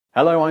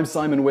Hello, I'm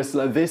Simon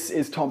Whistler, this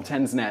is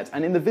TopTenzNet,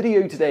 and in the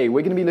video today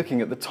we're going to be looking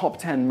at the top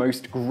 10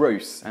 most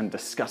gross and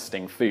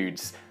disgusting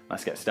foods.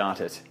 Let's get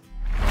started.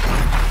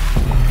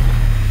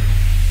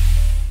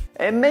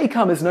 It may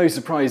come as no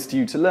surprise to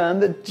you to learn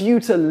that due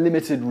to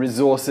limited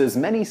resources,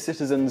 many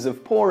citizens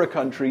of poorer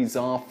countries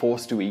are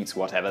forced to eat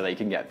whatever they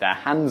can get their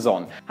hands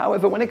on.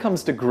 However, when it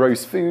comes to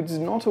gross foods,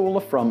 not all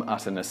are from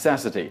utter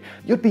necessity.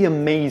 You'd be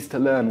amazed to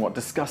learn what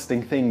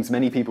disgusting things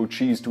many people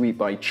choose to eat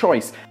by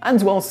choice, and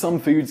while some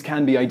foods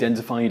can be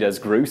identified as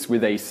gross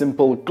with a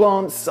simple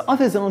glance,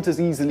 others aren't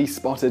as easily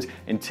spotted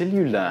until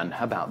you learn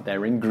about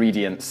their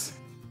ingredients.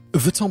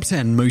 The top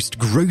 10 most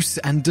gross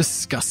and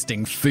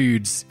disgusting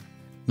foods.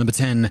 Number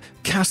 10.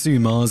 Casu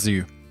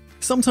Marzu.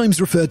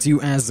 Sometimes referred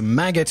to as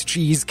maggot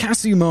cheese,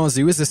 Casu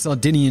Marzu is a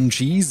Sardinian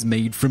cheese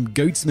made from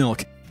goat's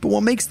milk. But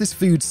what makes this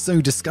food so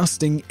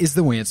disgusting is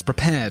the way it's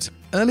prepared.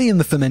 Early in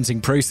the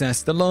fermenting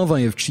process, the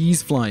larvae of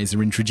cheese flies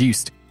are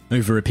introduced.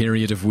 Over a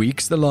period of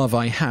weeks, the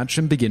larvae hatch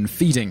and begin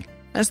feeding.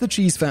 As the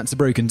cheese fats are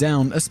broken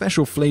down, a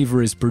special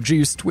flavor is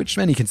produced, which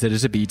many consider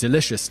to be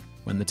delicious.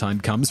 When the time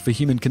comes for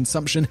human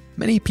consumption,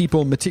 many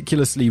people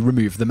meticulously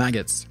remove the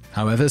maggots.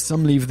 However,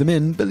 some leave them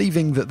in,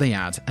 believing that they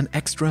add an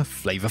extra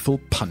flavorful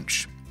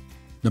punch.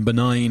 Number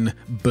 9.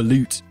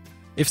 Balut.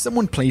 If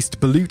someone placed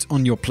balut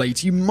on your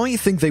plate, you might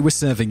think they were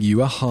serving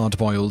you a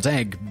hard-boiled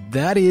egg.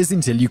 That is,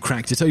 until you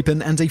cracked it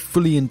open and a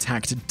fully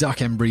intact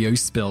duck embryo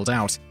spilled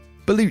out.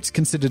 Balut,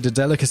 considered a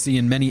delicacy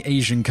in many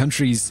Asian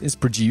countries, is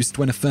produced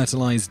when a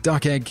fertilized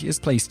duck egg is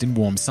placed in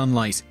warm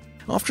sunlight.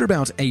 After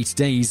about 8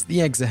 days,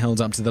 the eggs are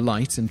held up to the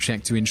light and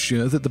checked to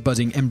ensure that the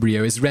budding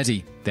embryo is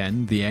ready.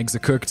 Then, the eggs are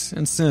cooked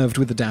and served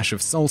with a dash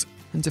of salt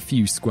and a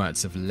few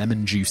squirts of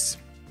lemon juice.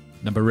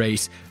 Number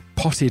 8.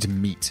 Potted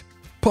meat.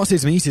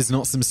 Potted meat is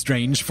not some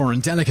strange foreign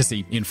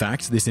delicacy. In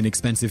fact, this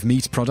inexpensive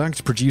meat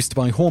product produced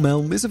by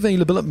Hormel is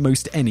available at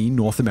most any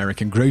North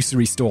American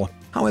grocery store.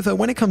 However,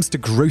 when it comes to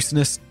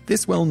grossness,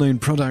 this well-known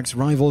product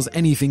rivals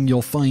anything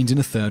you'll find in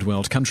a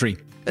third-world country.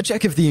 A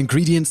check of the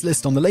ingredients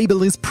list on the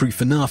label is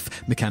proof enough.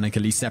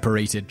 Mechanically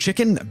separated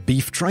chicken,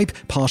 beef tripe,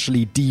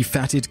 partially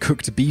defatted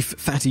cooked beef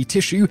fatty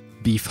tissue,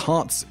 beef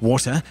hearts,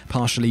 water,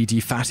 partially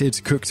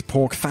defatted cooked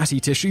pork fatty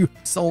tissue,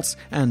 salt,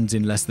 and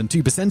in less than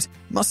 2%,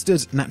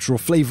 mustard, natural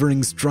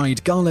flavorings,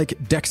 dried garlic,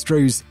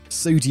 dextrose,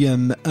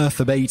 sodium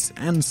erythorate,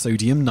 and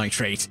sodium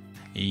nitrate.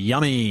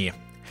 Yummy!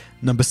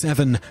 Number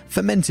 7.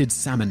 Fermented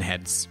salmon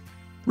heads.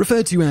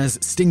 Referred to as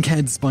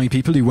stinkheads by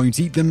people who won't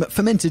eat them,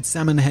 fermented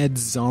salmon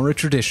heads are a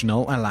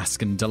traditional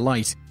Alaskan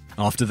delight.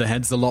 After the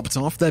heads are lopped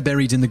off, they're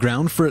buried in the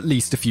ground for at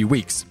least a few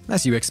weeks.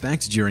 As you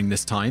expect, during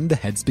this time, the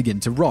heads begin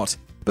to rot.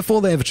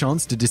 Before they have a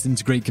chance to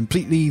disintegrate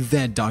completely,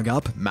 they're dug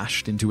up,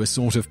 mashed into a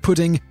sort of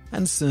pudding,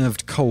 and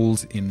served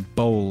cold in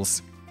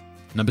bowls.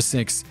 Number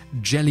 6.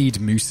 Jellied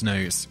moose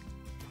nose.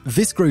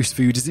 This gross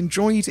food is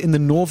enjoyed in the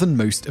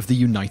northernmost of the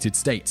United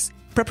States.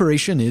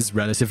 Preparation is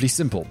relatively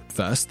simple.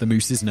 First, the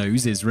moose's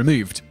nose is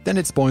removed. Then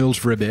it's boiled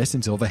for a bit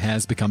until the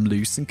hairs become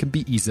loose and can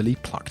be easily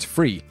plucked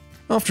free.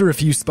 After a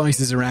few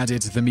spices are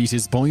added, the meat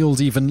is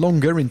boiled even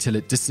longer until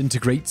it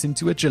disintegrates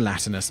into a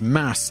gelatinous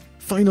mass.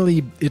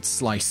 Finally, it's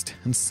sliced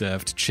and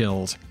served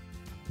chilled.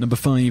 Number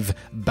 5.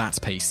 Bat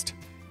paste.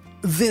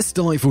 This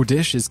delightful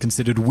dish is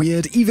considered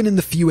weird even in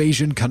the few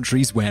Asian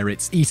countries where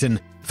it's eaten.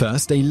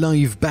 First, a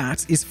live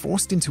bat is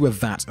forced into a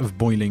vat of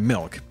boiling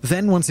milk.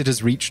 Then, once it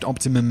has reached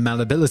optimum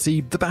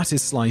malleability, the bat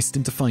is sliced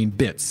into fine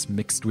bits,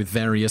 mixed with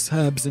various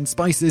herbs and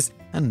spices,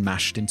 and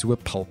mashed into a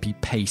pulpy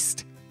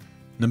paste.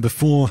 Number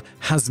 4.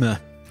 Hazma.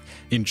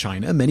 In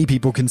China, many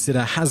people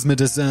consider hazma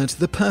dessert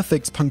the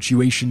perfect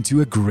punctuation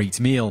to a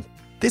great meal.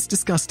 This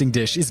disgusting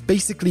dish is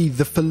basically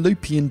the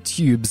fallopian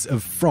tubes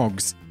of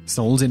frogs.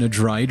 Sold in a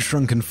dried,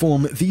 shrunken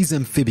form, these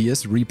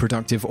amphibious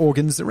reproductive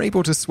organs are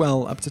able to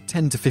swell up to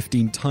 10 to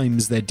 15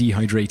 times their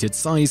dehydrated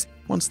size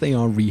once they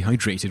are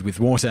rehydrated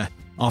with water.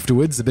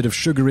 Afterwards, a bit of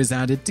sugar is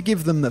added to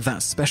give them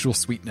that special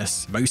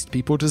sweetness most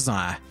people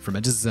desire from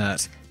a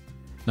dessert.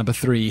 Number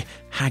 3.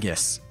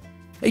 Haggis.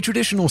 A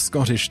traditional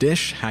Scottish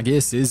dish,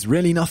 haggis is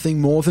really nothing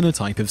more than a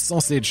type of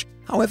sausage.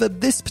 However,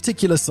 this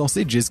particular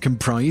sausage is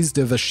comprised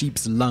of a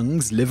sheep's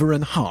lungs, liver,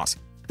 and heart.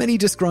 Many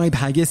describe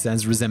haggis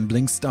as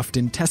resembling stuffed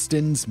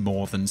intestines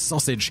more than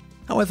sausage.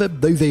 However,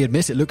 though they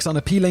admit it looks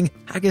unappealing,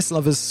 haggis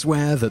lovers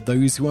swear that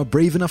those who are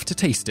brave enough to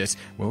taste it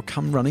will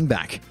come running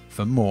back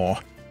for more.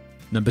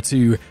 Number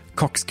 2.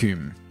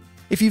 Cockscomb.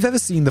 If you've ever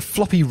seen the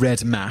floppy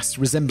red mass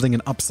resembling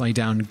an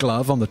upside-down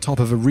glove on the top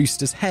of a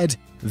rooster's head,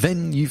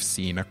 then you've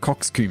seen a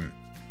cockscomb.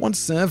 Once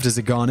served as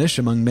a garnish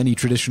among many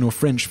traditional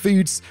French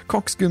foods,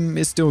 cockscomb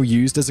is still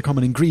used as a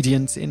common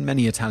ingredient in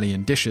many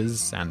Italian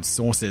dishes and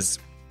sauces.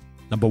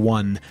 Number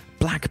 1.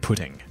 Black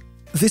pudding.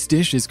 This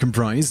dish is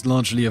comprised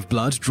largely of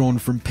blood drawn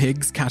from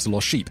pigs, cattle,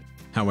 or sheep.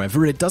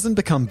 However, it doesn't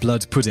become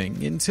blood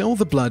pudding until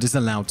the blood is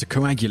allowed to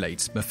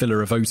coagulate, a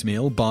filler of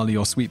oatmeal, barley,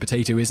 or sweet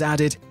potato is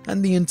added,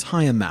 and the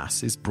entire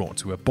mass is brought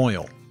to a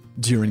boil.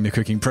 During the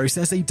cooking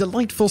process, a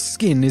delightful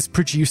skin is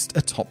produced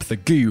atop the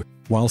goo.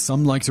 While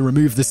some like to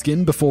remove the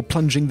skin before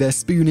plunging their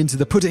spoon into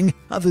the pudding,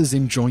 others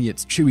enjoy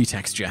its chewy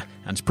texture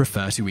and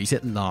prefer to eat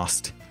it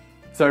last.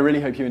 So I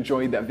really hope you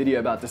enjoyed that video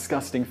about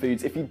disgusting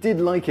foods. If you did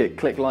like it,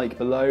 click like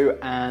below,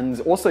 and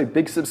also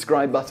big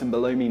subscribe button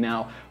below me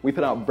now. We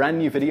put out brand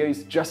new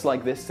videos just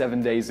like this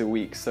 7 days a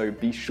week, so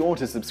be sure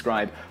to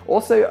subscribe.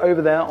 Also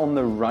over there on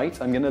the right,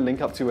 I'm going to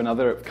link up to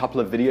another couple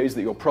of videos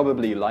that you'll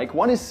probably like.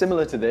 One is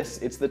similar to this.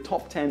 It's the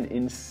top 10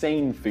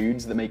 insane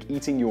foods that make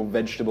eating your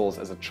vegetables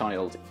as a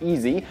child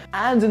easy.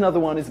 And another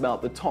one is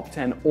about the top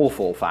 10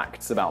 awful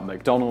facts about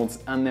McDonald's,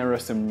 and there are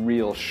some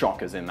real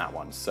shockers in that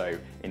one, so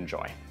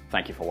enjoy.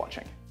 Thank you for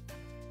watching.